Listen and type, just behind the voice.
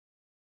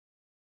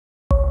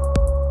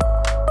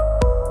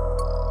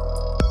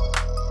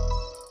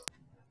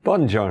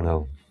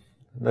Buongiorno.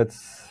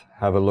 Let's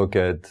have a look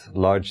at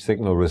large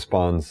signal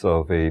response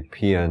of a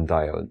PN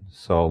diode.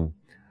 So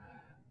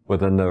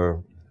within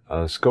the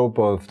scope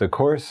of the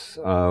course,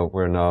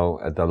 we're now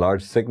at the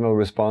large signal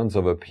response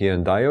of a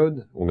PN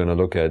diode. We're going to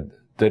look at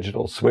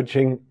digital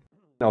switching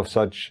of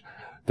such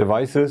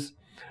devices.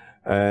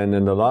 And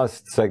in the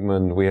last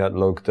segment, we had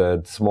looked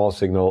at small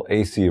signal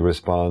AC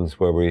response,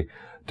 where we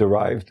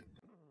derived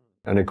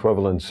an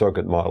equivalent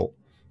circuit model.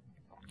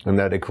 And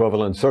that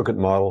equivalent circuit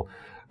model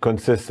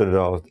consisted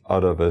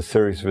out of a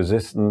series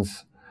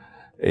resistance,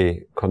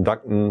 a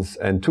conductance,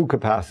 and two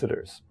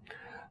capacitors.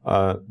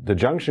 The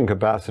junction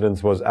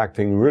capacitance was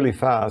acting really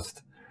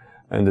fast,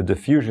 and the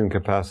diffusion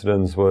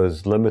capacitance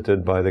was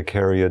limited by the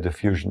carrier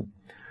diffusion.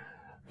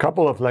 A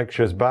couple of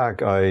lectures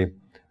back, I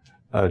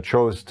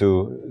chose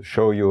to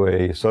show you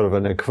a sort of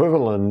an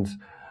equivalent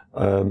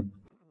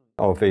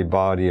of a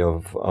body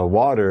of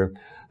water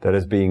that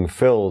is being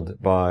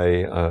filled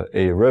by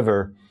a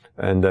river,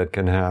 and that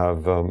can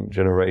have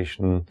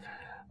generation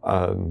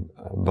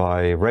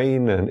by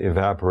rain and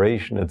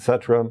evaporation,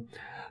 etc.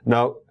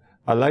 Now,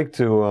 I like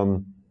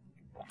to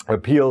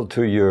appeal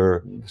to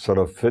your sort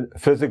of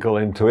physical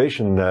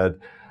intuition that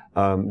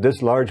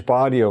this large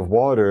body of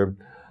water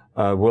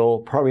will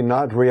probably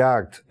not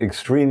react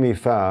extremely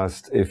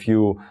fast if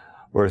you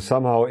were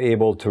somehow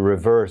able to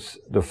reverse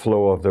the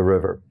flow of the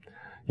river.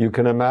 You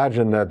can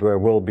imagine that there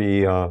will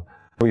be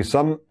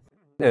some,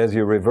 as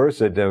you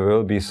reverse it, there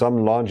will be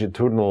some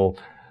longitudinal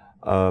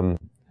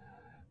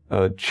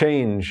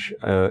change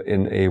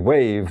in a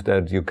wave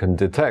that you can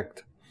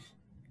detect,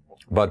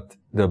 but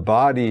the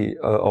body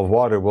of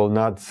water will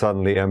not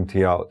suddenly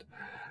empty out.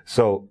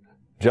 So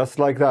just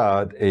like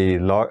that, a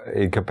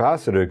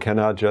capacitor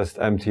cannot just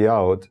empty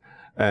out,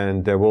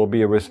 and there will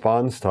be a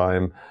response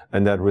time,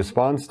 and that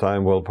response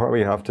time will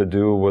probably have to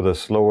do with a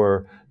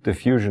slower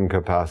diffusion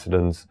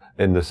capacitance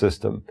in the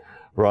system,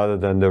 rather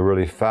than the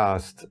really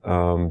fast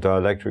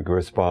dielectric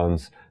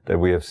response that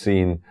we have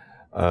seen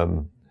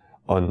on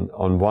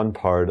one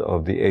part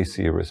of the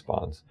AC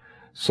response.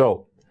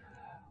 So,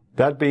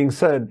 that being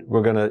said,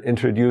 we're going to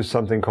introduce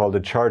something called the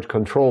charge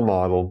control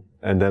model,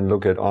 and then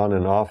look at on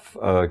and off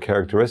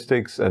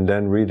characteristics, and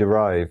then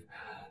rederive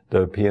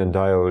the PN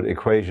diode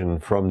equation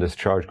from this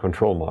charge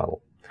control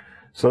model.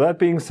 So that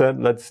being said,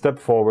 let's step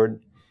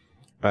forward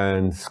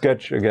and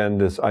sketch again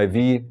this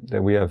IV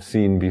that we have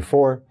seen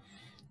before.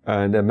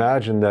 And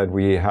imagine that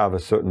we have a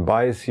certain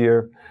bias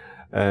here,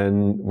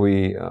 and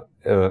we,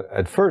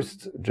 at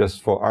first,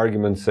 just for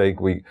argument's sake,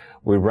 we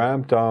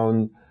ramp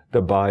down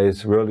the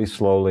bias really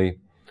slowly,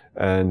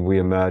 and we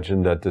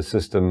imagine that the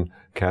system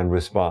can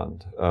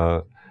respond.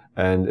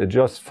 And it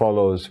just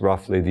follows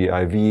roughly the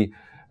IV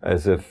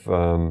as if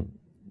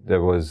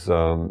there was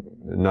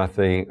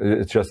nothing.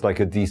 It's just like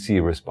a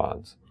DC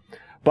response.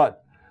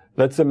 But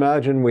let's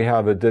imagine we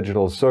have a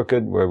digital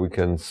circuit where we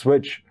can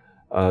switch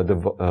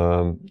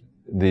the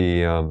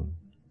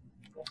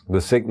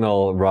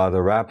signal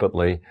rather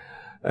rapidly,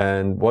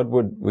 and what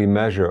would we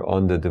measure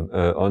on the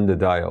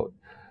diode?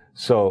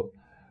 So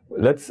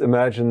let's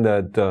imagine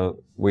that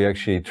we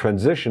actually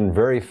transition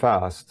very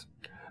fast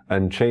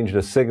and change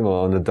the signal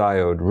on the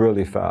diode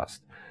really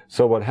fast.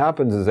 So what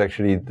happens is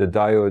actually the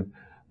diode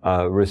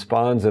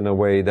responds in a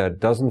way that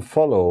doesn't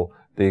follow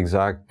the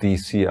exact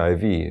DC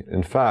IV.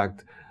 In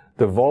fact,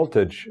 the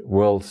voltage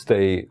will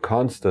stay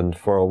constant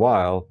for a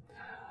while,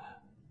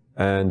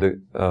 and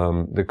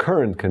the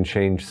current can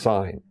change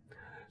sign.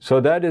 So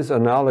that is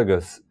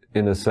analogous,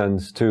 in a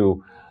sense,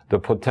 to the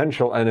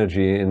potential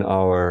energy in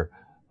our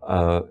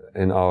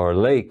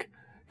lake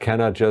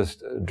cannot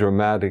just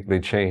dramatically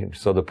change.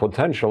 So the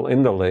potential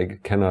in the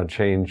lake cannot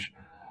change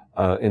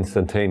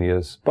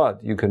instantaneous,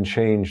 but you can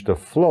change the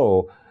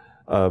flow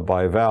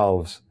by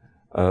valves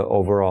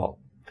overall.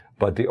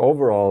 But the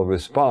overall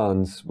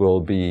response will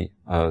be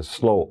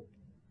slow.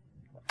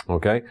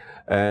 Okay,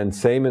 and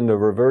same in the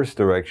reverse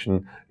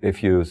direction.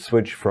 If you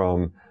switch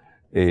from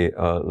a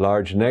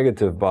large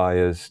negative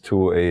bias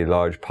to a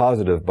large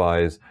positive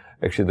bias,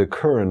 actually the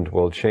current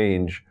will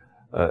change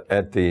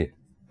at the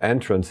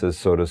entrances,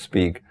 so to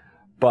speak,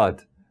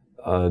 but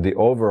the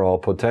overall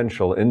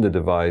potential in the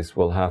device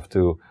will have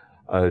to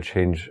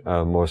change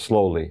more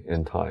slowly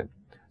in time.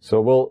 So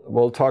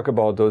we'll talk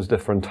about those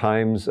different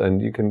times, and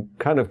you can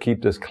kind of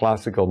keep this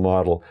classical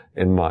model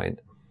in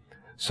mind.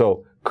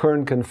 So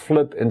current can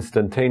flip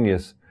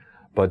instantaneous,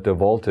 but the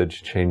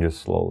voltage changes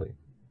slowly.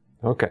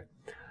 Okay,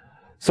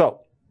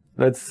 so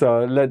let's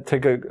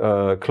take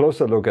a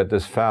closer look at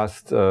this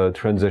fast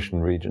transition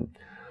region.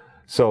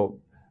 So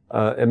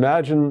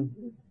imagine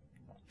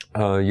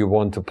you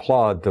want to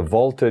plot the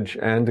voltage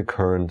and the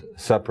current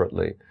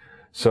separately.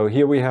 So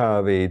here we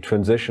have a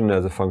transition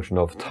as a function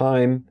of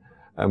time,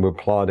 and we're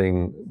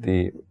plotting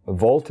the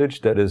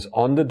voltage that is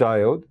on the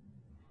diode,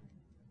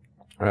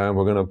 and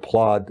we're going to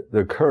plot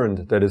the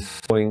current that is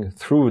flowing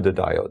through the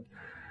diode.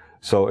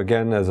 So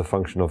again, as a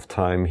function of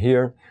time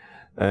here,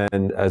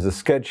 and as a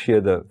sketch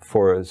here, that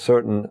for a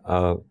certain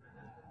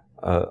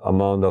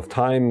amount of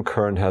time,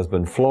 current has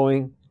been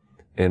flowing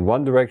in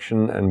one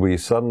direction and we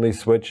suddenly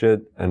switch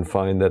it and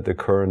find that the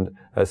current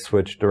has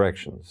switched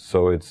directions.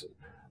 So it's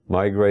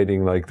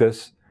migrating like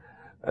this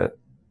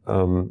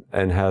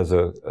and has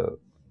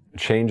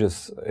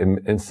changes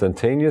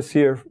instantaneous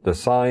here, the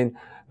sign,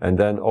 and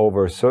then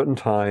over a certain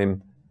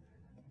time,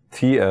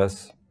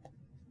 Ts,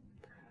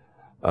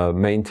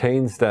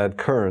 maintains that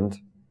current,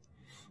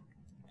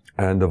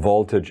 and the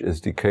voltage is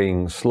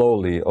decaying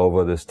slowly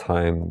over this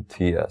time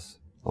Ts,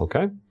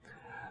 okay?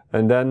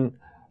 And then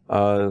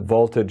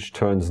voltage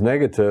turns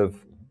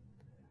negative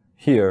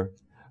here,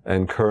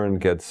 and current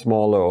gets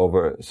smaller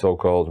over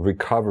so-called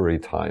recovery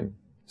time.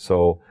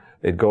 So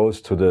it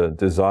goes to the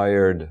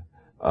desired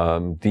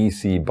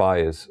DC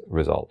bias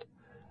result.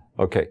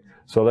 Okay,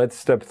 so let's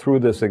step through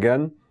this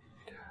again.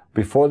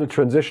 Before the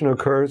transition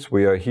occurs,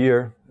 we are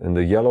here in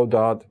the yellow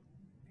dot,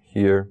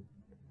 here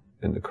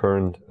in the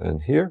current,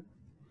 and here.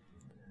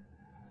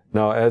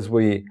 Now, as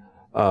we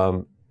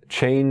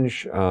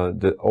change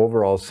the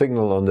overall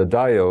signal on the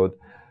diode,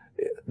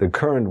 the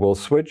current will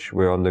switch.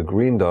 We're on the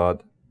green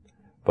dot,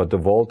 but the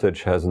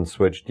voltage hasn't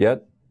switched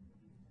yet.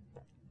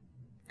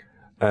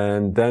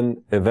 And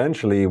then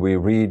eventually we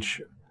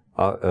reach,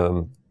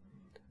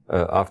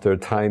 after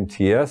time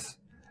Ts,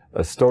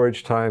 a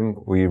storage time,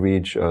 we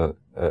reach,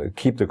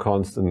 keep the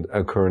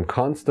current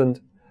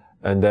constant,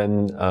 and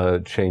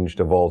then change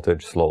the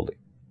voltage slowly.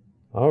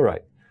 All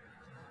right.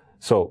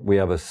 So we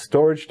have a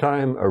storage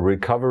time, a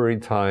recovery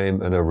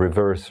time, and a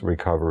reverse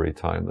recovery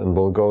time. And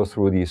we'll go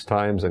through these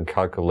times and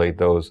calculate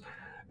those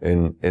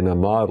in a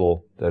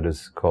model that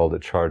is called a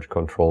charge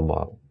control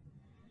model.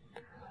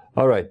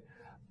 All right.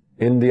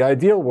 In the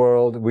ideal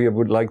world, we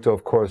would like to,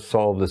 of course,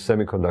 solve the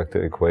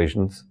semiconductor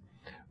equations.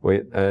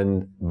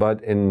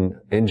 But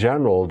in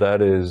general,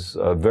 that is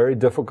very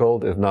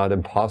difficult, if not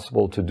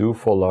impossible, to do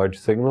for large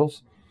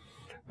signals.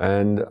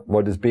 And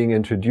what is being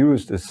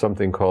introduced is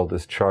something called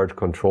this charge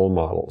control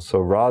model. So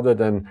rather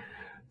than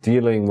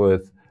dealing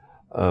with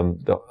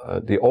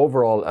the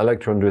overall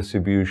electron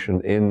distribution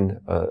in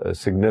a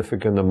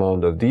significant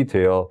amount of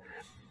detail,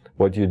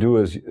 what you do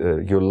is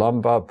you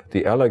lump up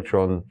the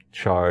electron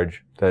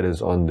charge that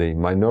is on the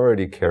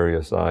minority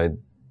carrier side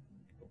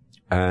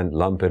and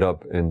lump it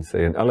up in,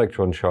 say, an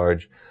electron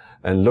charge,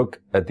 and look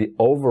at the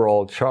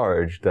overall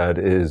charge that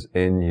is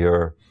in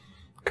your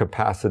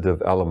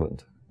capacitive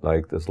element,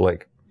 like this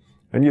lake.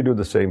 And you do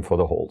the same for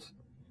the holes.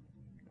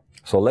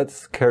 So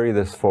let's carry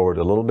this forward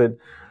a little bit.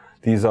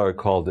 These are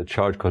called the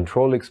charge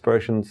control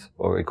expressions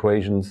or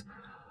equations.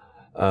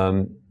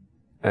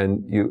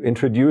 And you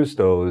introduce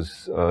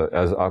those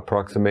as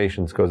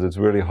approximations because it's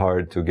really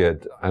hard to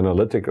get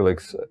analytical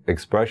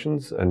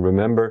expressions. And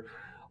remember,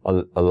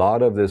 a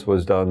lot of this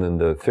was done in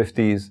the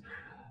 50s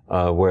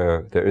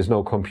where there is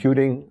no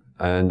computing.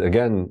 And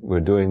again,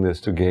 we're doing this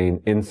to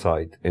gain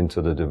insight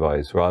into the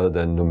device rather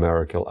than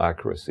numerical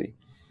accuracy.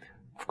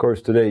 Of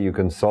course, today you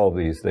can solve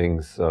these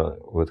things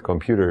with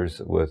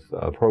computers, with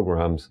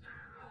programs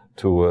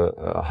to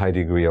a high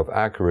degree of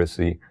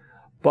accuracy,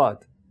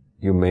 but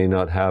you may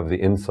not have the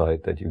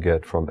insight that you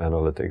get from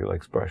analytical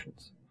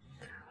expressions.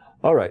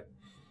 All right,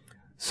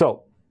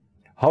 so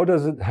how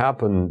does it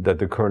happen that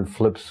the current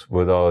flips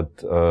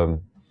without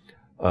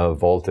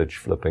voltage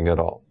flipping at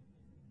all?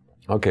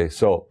 Okay,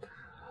 so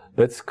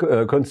let's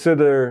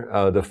consider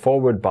the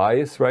forward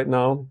bias right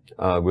now.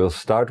 We'll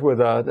start with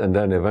that, and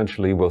then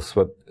eventually we'll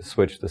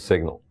switch the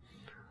signal.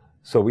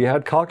 So we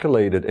had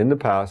calculated in the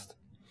past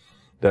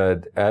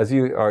that as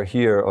you are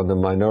here on the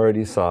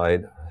minority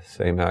side,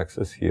 same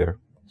axis here,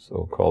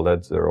 so call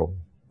that 0,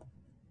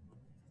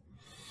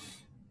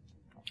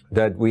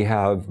 that we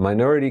have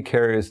minority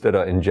carriers that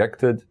are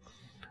injected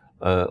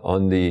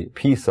on the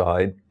P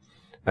side,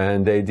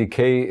 and they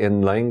decay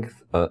in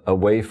length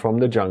away from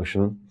the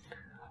junction.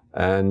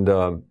 And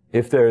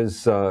if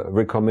there's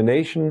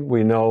recombination,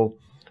 we know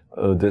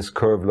this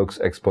curve looks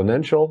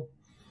exponential,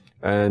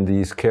 and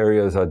these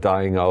carriers are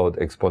dying out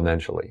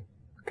exponentially.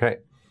 Okay.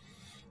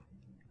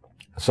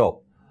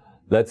 So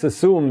let's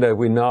assume that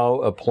we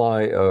now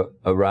apply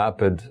a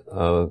rapid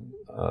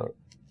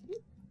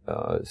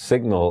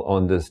signal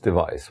on this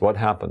device. What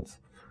happens?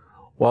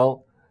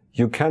 Well,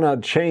 you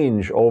cannot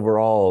change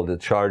overall the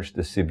charge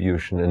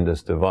distribution in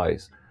this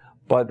device,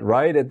 but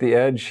right at the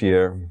edge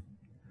here,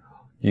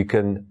 you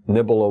can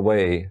nibble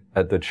away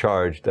at the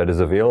charge that is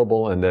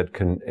available and that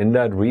can, in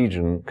that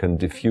region, can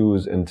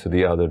diffuse into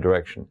the other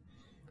direction.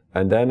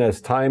 And then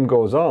as time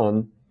goes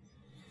on,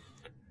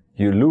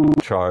 you lose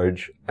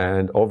charge,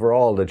 and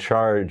overall the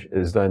charge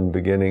is then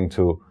beginning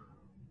to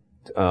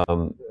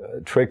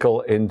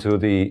trickle into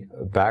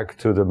back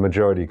to the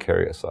majority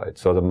carrier side.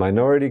 So the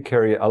minority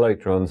carrier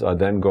electrons are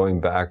then going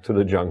back to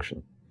the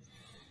junction.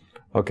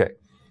 Okay.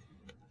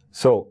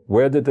 So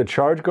where did the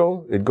charge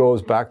go? It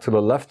goes back to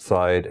the left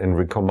side and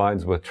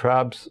recombines with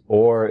traps,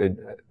 or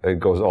it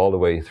goes all the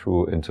way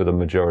through into the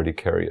majority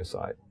carrier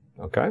side.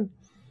 Okay?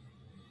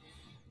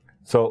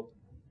 So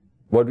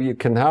what we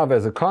can have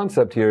as a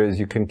concept here is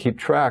you can keep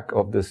track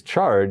of this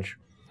charge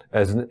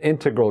as an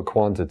integral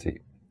quantity.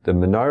 The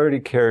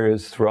minority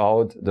carriers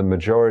throughout the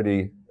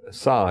majority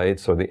side,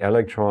 so the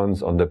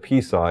electrons on the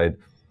P side,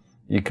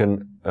 you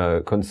can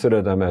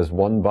consider them as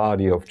one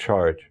body of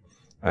charge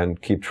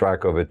and keep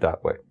track of it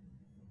that way.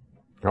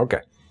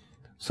 Okay,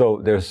 so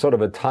there's sort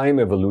of a time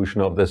evolution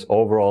of this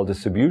overall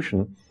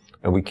distribution,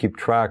 and we keep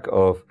track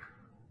of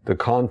the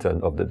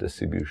content of the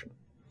distribution.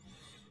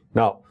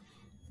 Now,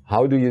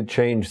 how do you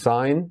change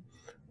sign?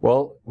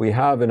 Well, we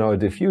have in our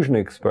diffusion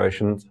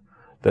expressions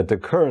that the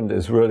current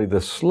is really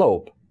the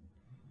slope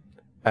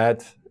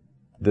at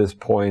this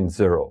point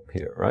 0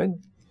 here, right?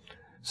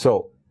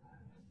 So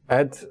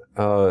at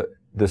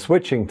the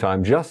switching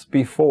time, just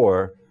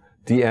before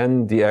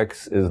dN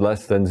dx is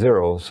less than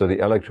 0, so the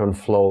electron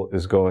flow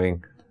is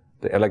going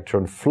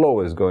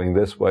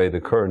this way, the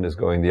current is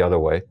going the other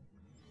way.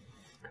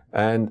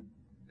 And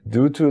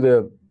due to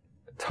the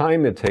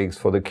time it takes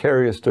for the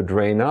carriers to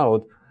drain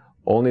out,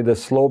 only the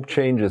slope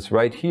changes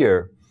right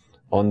here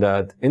on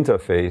that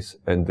interface,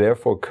 and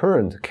therefore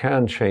current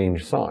can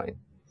change sign.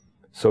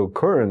 So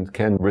current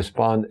can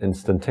respond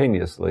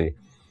instantaneously,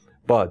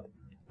 but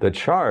the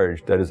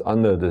charge that is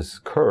under this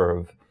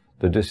curve,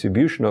 the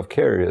distribution of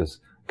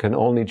carriers, can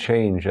only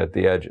change at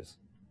the edges.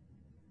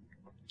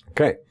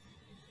 Okay,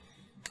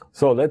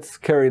 so let's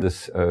carry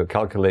this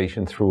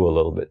calculation through a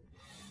little bit.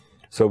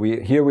 So we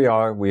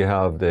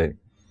have the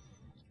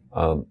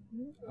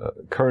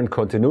current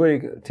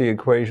continuity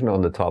equation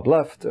on the top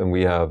left, and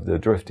we have the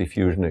drift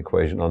diffusion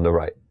equation on the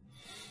right.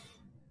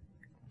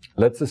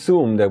 Let's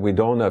assume that we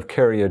don't have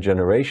carrier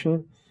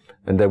generation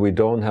and that we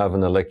don't have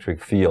an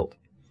electric field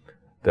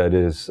that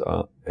is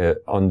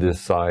on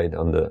this side,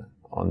 on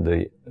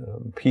the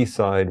P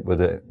side with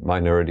the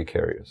minority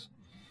carriers.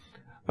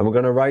 And we're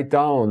going to write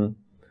down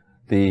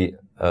the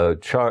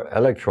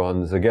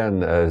electrons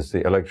again as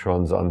the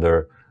electrons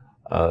under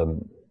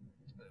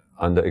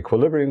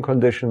equilibrium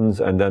conditions,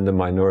 and then the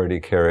minority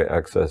carrier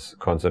excess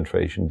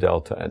concentration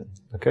delta N.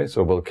 Okay,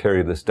 so we'll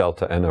carry this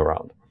delta N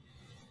around.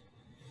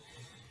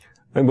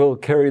 And we'll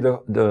carry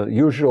the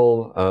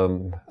usual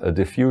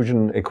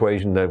diffusion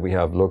equation that we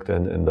have looked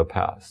at in the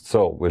past.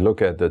 So we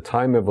look at the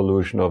time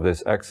evolution of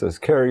this excess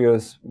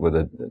carriers with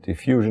a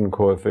diffusion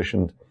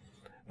coefficient,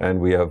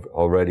 and we have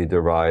already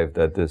derived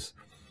that this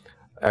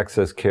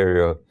excess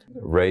carrier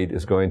rate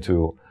is going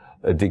to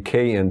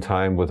decay in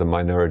time with a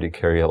minority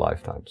carrier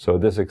lifetime. So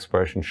this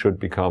expression should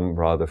become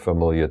rather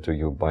familiar to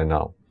you by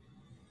now.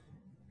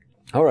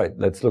 All right,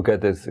 let's look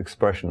at this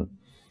expression.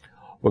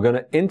 We're going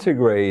to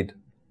integrate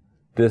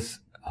this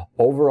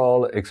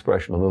overall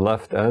expression on the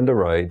left and the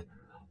right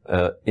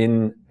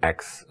in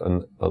x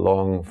and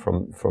along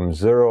from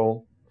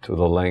 0 to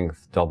the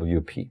length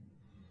WP.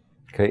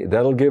 Okay,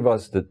 that'll give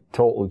us the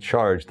total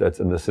charge that's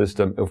in the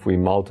system if we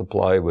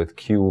multiply with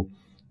Q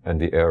and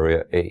the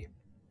area A.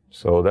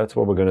 So that's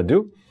what we're going to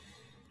do.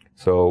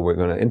 So we're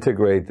going to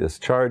integrate this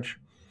charge,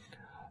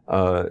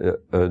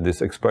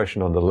 this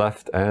expression on the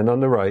left and on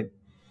the right.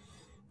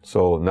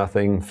 So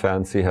nothing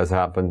fancy has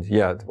happened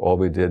yet. All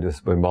we did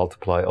is we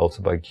multiply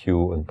also by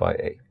Q and by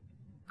A.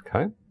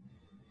 Okay?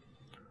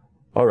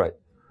 All right.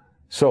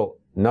 So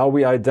now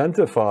we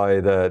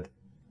identify that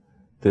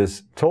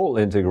this total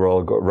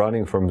integral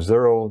running from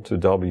 0 to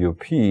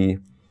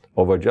WP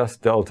over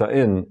just delta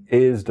N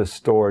is the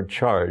stored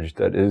charge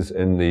that is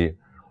in the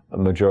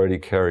majority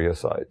carrier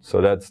side.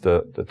 So that's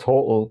the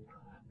total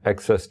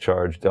excess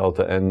charge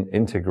delta N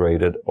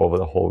integrated over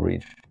the whole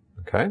region.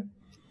 Okay?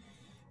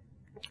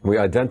 We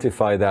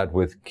identify that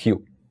with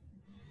Q.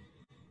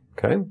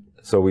 Okay?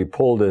 So we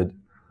pulled it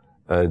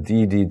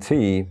d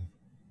dt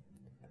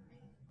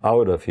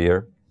out of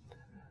here,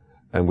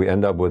 and we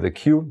end up with a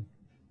Q,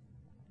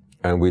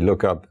 and we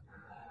look up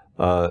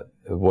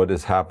what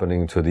is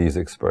happening to these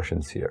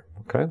expressions here.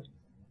 Okay?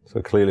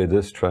 So clearly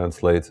this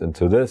translates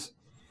into this,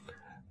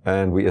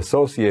 and we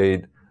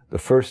associate the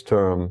first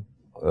term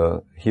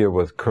here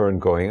with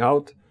current going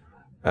out,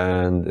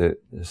 and the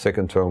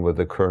second term with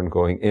the current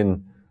going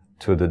in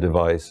to the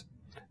device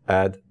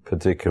at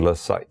particular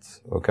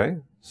sites. Okay?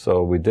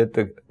 So we did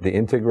the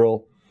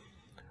integral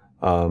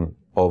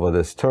over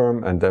this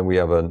term, and then we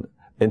have an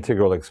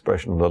integral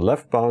expression on the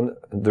left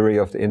boundary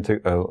of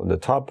the on the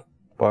top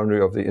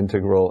boundary of the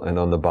integral and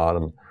on the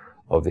bottom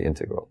of the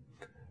integral.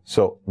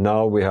 So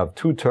now we have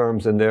two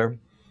terms in there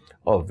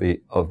of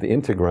the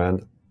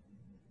integrand,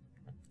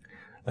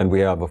 and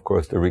we have, of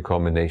course, the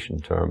recombination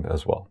term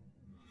as well.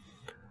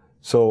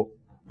 So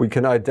we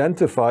can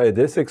identify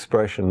this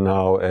expression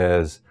now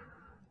as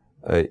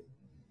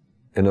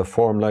in a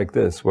form like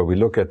this, where we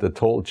look at the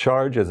total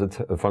charge as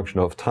a function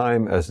of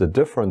time as the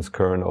difference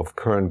current of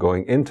current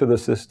going into the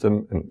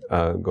system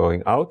and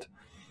going out,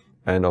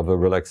 and of a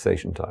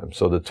relaxation time.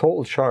 So the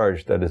total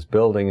charge that is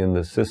building in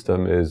the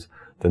system is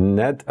the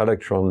net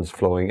electrons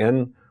flowing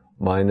in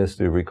minus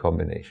the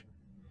recombination.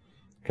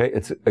 Okay,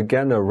 it's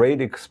again a rate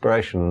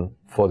expression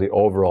for the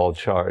overall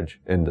charge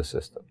in the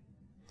system.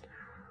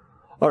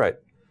 All right,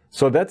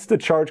 so that's the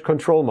charge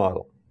control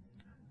model.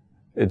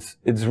 It's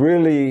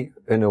really,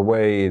 in a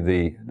way,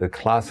 the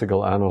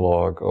classical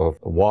analog of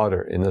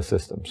water in a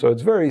system. So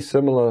it's very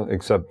similar,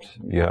 except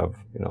you have,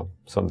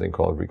 something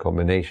called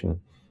recombination.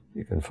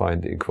 You can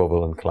find the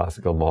equivalent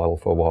classical model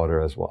for water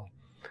as well.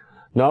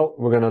 Now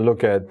we're going to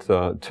look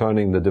at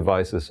turning the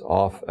devices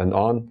off and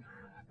on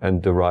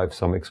and derive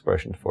some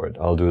expression for it.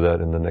 I'll do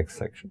that in the next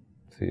section.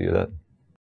 See you then.